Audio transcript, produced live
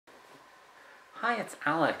Hi, it's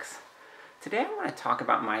Alex. Today I want to talk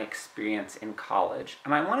about my experience in college,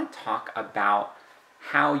 and I want to talk about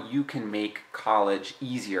how you can make college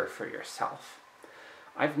easier for yourself.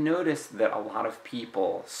 I've noticed that a lot of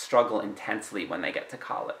people struggle intensely when they get to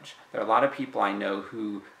college. There are a lot of people I know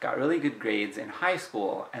who got really good grades in high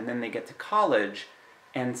school, and then they get to college,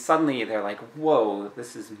 and suddenly they're like, whoa,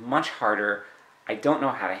 this is much harder, I don't know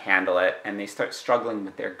how to handle it, and they start struggling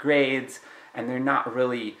with their grades, and they're not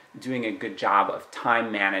really doing a good job of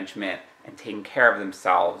time management and taking care of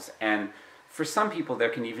themselves. And for some people, there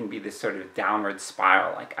can even be this sort of downward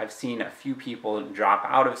spiral. Like, I've seen a few people drop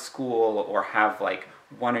out of school or have like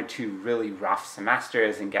one or two really rough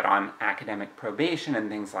semesters and get on academic probation and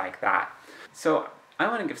things like that. So I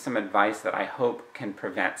want to give some advice that I hope can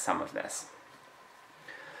prevent some of this.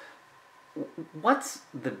 What's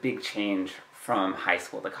the big change from high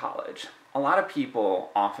school to college? A lot of people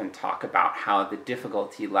often talk about how the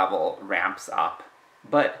difficulty level ramps up,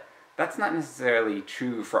 but that's not necessarily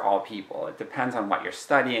true for all people. It depends on what you're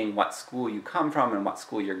studying, what school you come from, and what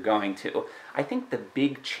school you're going to. I think the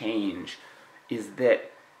big change is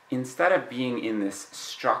that instead of being in this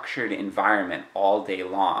structured environment all day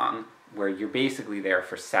long, where you're basically there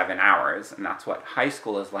for 7 hours, and that's what high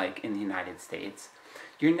school is like in the United States,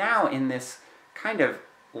 you're now in this kind of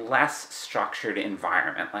less structured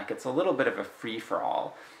environment. Like, it's a little bit of a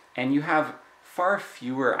free-for-all, and you have far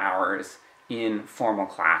fewer hours in formal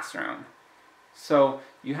classroom. So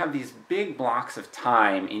you have these big blocks of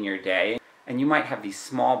time in your day, and you might have these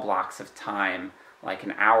small blocks of time, like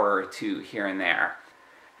an hour or two here and there.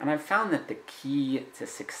 And I've found that the key to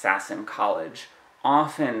success in college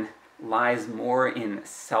often lies more in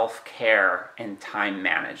self-care and time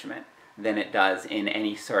management than it does in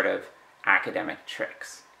any sort of academic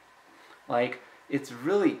tricks. Like, it's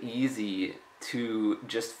really easy to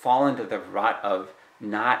just fall into the rut of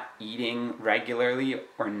not eating regularly,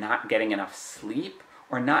 or not getting enough sleep,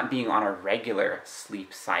 or not being on a regular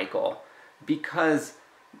sleep cycle, because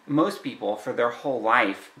most people, for their whole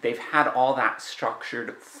life, they've had all that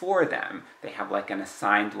structured for them. They have like an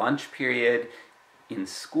assigned lunch period in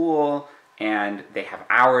school, and they have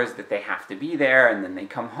hours that they have to be there, and then they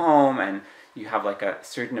come home, and you have like a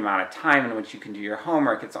certain amount of time in which you can do your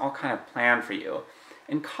homework. It's all kind of planned for you.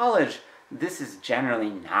 In college, this is generally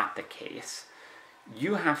not the case.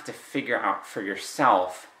 You have to figure out for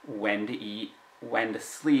yourself when to eat, when to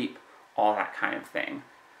sleep, all that kind of thing.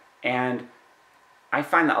 And I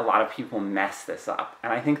find that a lot of people mess this up.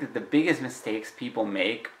 And I think that the biggest mistakes people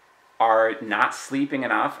make are not sleeping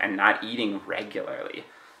enough and not eating regularly.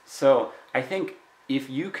 So I think if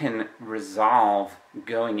you can resolve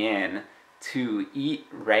going in to eat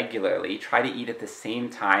regularly, try to eat at the same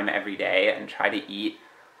time every day, and try to eat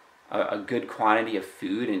a good quantity of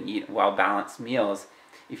food and eat well-balanced meals,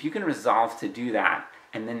 if you can resolve to do that,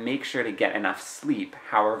 and then make sure to get enough sleep,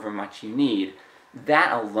 however much you need,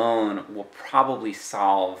 that alone will probably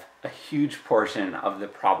solve a huge portion of the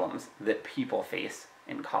problems that people face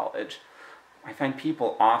in college. I find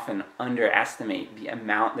people often underestimate the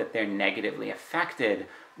amount that they're negatively affected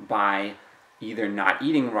by either not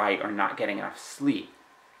eating right or not getting enough sleep.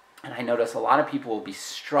 And I notice a lot of people will be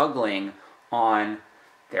struggling on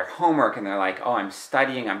their homework, and they're like, oh, I'm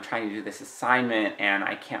studying, I'm trying to do this assignment, and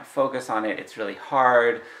I can't focus on it, it's really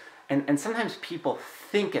hard. And sometimes people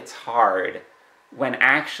think it's hard, when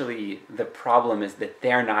actually the problem is that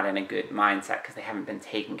they're not in a good mindset because they haven't been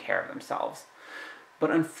taking care of themselves.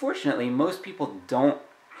 But unfortunately, most people don't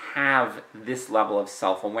have this level of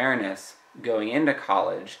self-awareness going into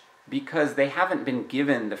college because they haven't been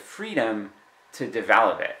given the freedom to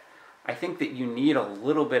develop it. I think that you need a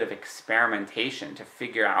little bit of experimentation to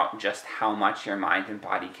figure out just how much your mind and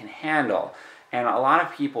body can handle. And a lot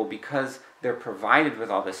of people, because they're provided with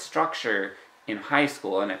all this structure in high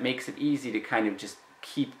school, and it makes it easy to kind of just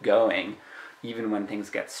keep going even when things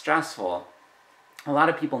get stressful, a lot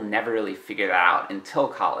of people never really figure that out until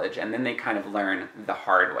college, and then they kind of learn the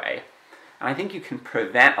hard way. And I think you can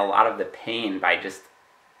prevent a lot of the pain by just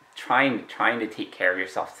trying to take care of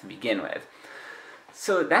yourself to begin with.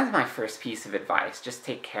 So that's my first piece of advice, just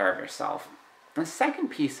take care of yourself. The second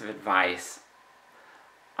piece of advice,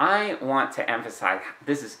 I want to emphasize,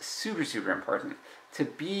 this is super, super important, to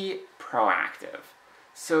be proactive.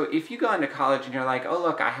 So if you go into college and you're like, oh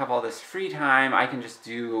look, I have all this free time, I can just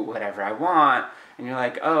do whatever I want, and you're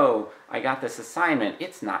like, oh, I got this assignment,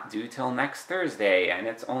 it's not due till next Thursday, and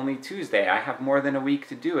it's only Tuesday, I have more than a week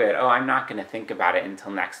to do it, oh, I'm not going to think about it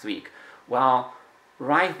until next week. Well,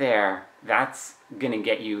 right there, that's going to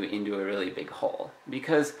get you into a really big hole.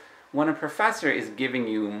 Because when a professor is giving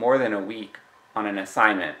you more than a week on an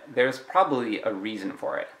assignment, there's probably a reason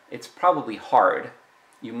for it. it's probably hard.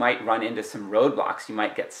 You might run into some roadblocks. You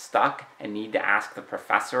might get stuck and need to ask the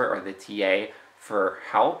professor or the TA for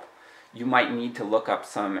help. You might need to look up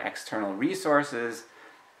some external resources.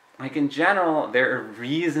 Like in general, there are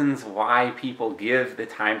reasons why people give the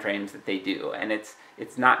time frames that they do, and it's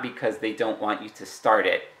not because they don't want you to start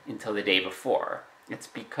it until the day before. It's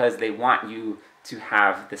because they want you to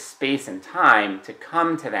have the space and time to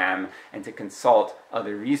come to them and to consult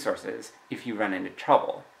other resources if you run into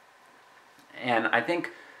trouble. And I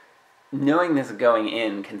think knowing this going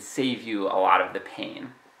in can save you a lot of the pain.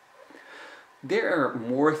 There are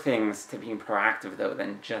more things to being proactive, though,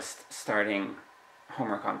 than just starting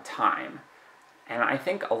homework on time. And I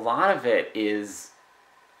think a lot of it is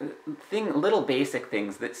little basic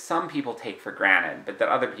things that some people take for granted, but that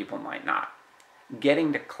other people might not.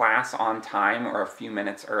 Getting to class on time or a few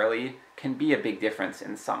minutes early can be a big difference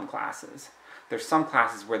in some classes. There's some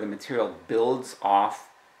classes where the material builds off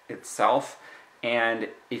itself, and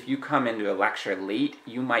if you come into a lecture late,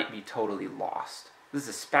 you might be totally lost. This is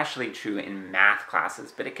especially true in math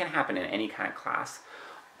classes, but it can happen in any kind of class.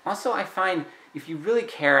 Also, I find if you really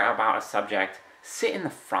care about a subject, sit in the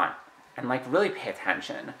front and really pay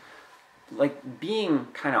attention. Being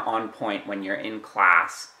kind of on point when you're in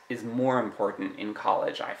class is more important in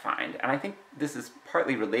college, I find. And I think this is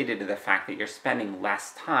partly related to the fact that you're spending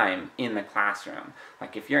less time in the classroom.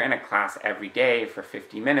 If you're in a class every day for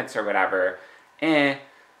 50 minutes or whatever,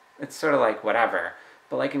 it's sort of whatever.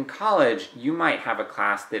 But in college, you might have a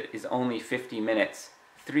class that is only 50 minutes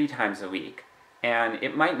 3 times a week. And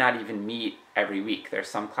it might not even meet every week. There's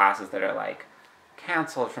some classes that are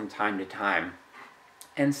canceled from time to time.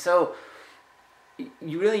 And so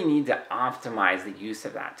you really need to optimize the use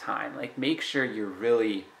of that time. Make sure you're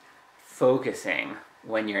really focusing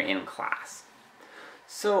when you're in class.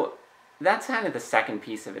 So that's kind of the second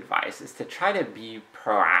piece of advice, is to try to be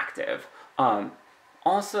proactive.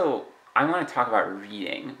 Also, I want to talk about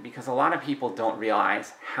reading, because a lot of people don't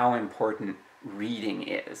realize how important reading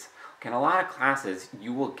is. In a lot of classes,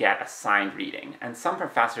 you will get assigned reading, and some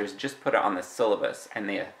professors just put it on the syllabus, and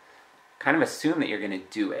they kind of assume that you're going to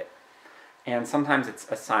do it. And sometimes it's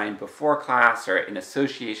assigned before class or in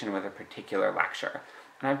association with a particular lecture.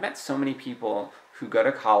 And I've met so many people who go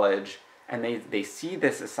to college, and they see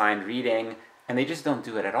this assigned reading, and they just don't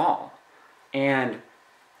do it at all. And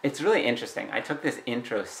it's really interesting. I took this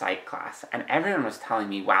intro psych class, and everyone was telling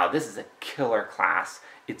me, wow, this is a killer class.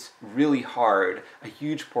 It's really hard. A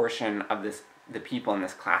huge portion of the people in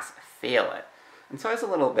this class fail it. And so I was a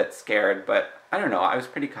little bit scared, but I don't know, I was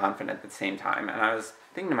pretty confident at the same time, and I was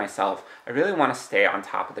thinking to myself, I really want to stay on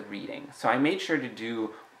top of the reading. So I made sure to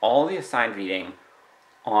do all the assigned reading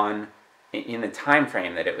in the time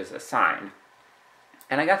frame that it was assigned.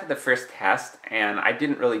 And I got to the first test, and I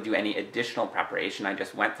didn't really do any additional preparation. I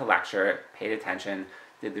just went to lecture, paid attention,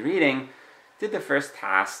 did the reading, did the first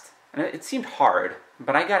test, and it seemed hard,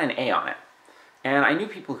 but I got an A on it. And I knew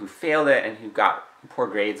people who failed it and who got poor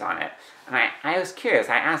grades on it. And I was curious.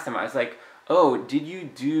 I asked them, I was like, oh, did you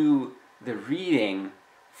do the reading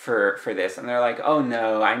for this? And they're like, oh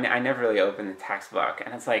no, I never really opened the textbook.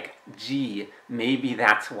 And it's like, gee, maybe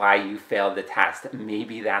that's why you failed the test.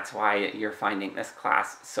 Maybe that's why you're finding this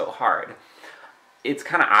class so hard. It's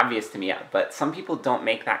kind of obvious to me, but some people don't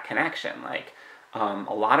make that connection.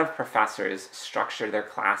 A lot of professors structure their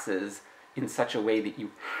classes in such a way that you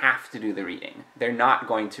have to do the reading. They're not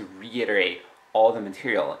going to reiterate all the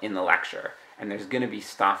material in the lecture. And there's going to be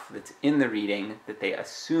stuff that's in the reading that they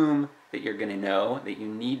assume that you're going to know, that you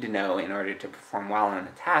need to know in order to perform well on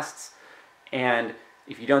the tests. And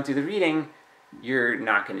if you don't do the reading, you're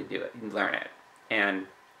not going to do it, learn it. And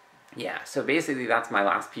yeah, so basically that's my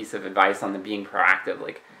last piece of advice on the being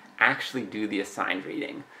proactive, actually do the assigned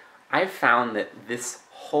reading. I've found that this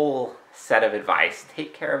whole set of advice,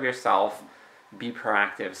 take care of yourself, be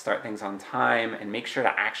proactive, start things on time, and make sure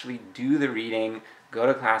to actually do the reading, go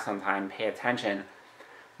to class on time, pay attention.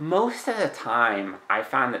 Most of the time, I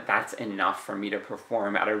found that that's enough for me to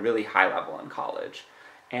perform at a really high level in college.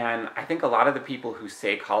 And I think a lot of the people who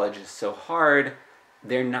say college is so hard,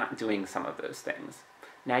 they're not doing some of those things.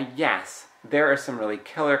 Now, yes, there are some really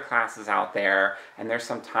killer classes out there, and there's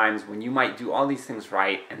some times when you might do all these things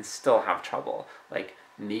right and still have trouble.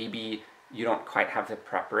 Maybe you don't quite have the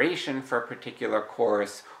preparation for a particular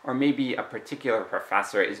course, or maybe a particular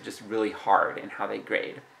professor is just really hard in how they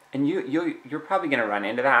grade. And you're probably going to run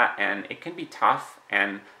into that, and it can be tough,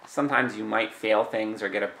 and sometimes you might fail things or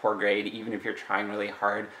get a poor grade even if you're trying really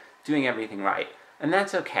hard, doing everything right. And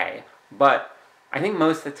that's okay. But I think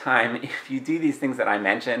most of the time, if you do these things that I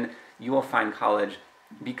mentioned, you will find college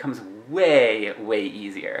becomes way, way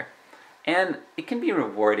easier. And it can be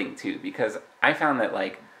rewarding too, because I found that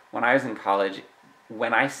like when I was in college,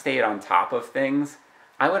 when I stayed on top of things,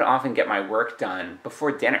 I would often get my work done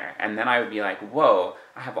before dinner, and then I would be like, whoa,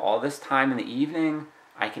 I have all this time in the evening,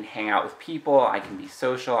 I can hang out with people, I can be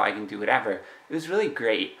social, I can do whatever. It was really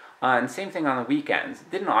great. And same thing on the weekends.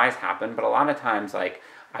 It didn't always happen, but a lot of times, like,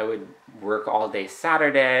 I would work all day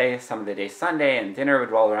Saturday, some of the days Sunday, and dinner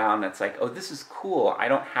would roll around, and it's like, oh, this is cool. I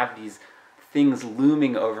don't have these things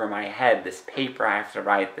looming over my head, this paper I have to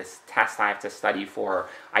write, this test I have to study for.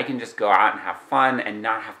 I can just go out and have fun and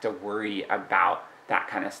not have to worry about that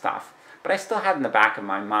kind of stuff. But I still had in the back of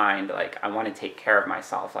my mind, like, I want to take care of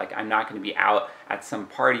myself. Like, I'm not going to be out at some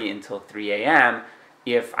party until 3 a.m.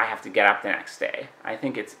 if I have to get up the next day. I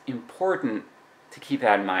think it's important to keep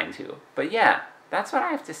that in mind too. But yeah, that's what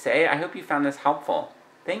I have to say. I hope you found this helpful.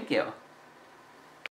 Thank you.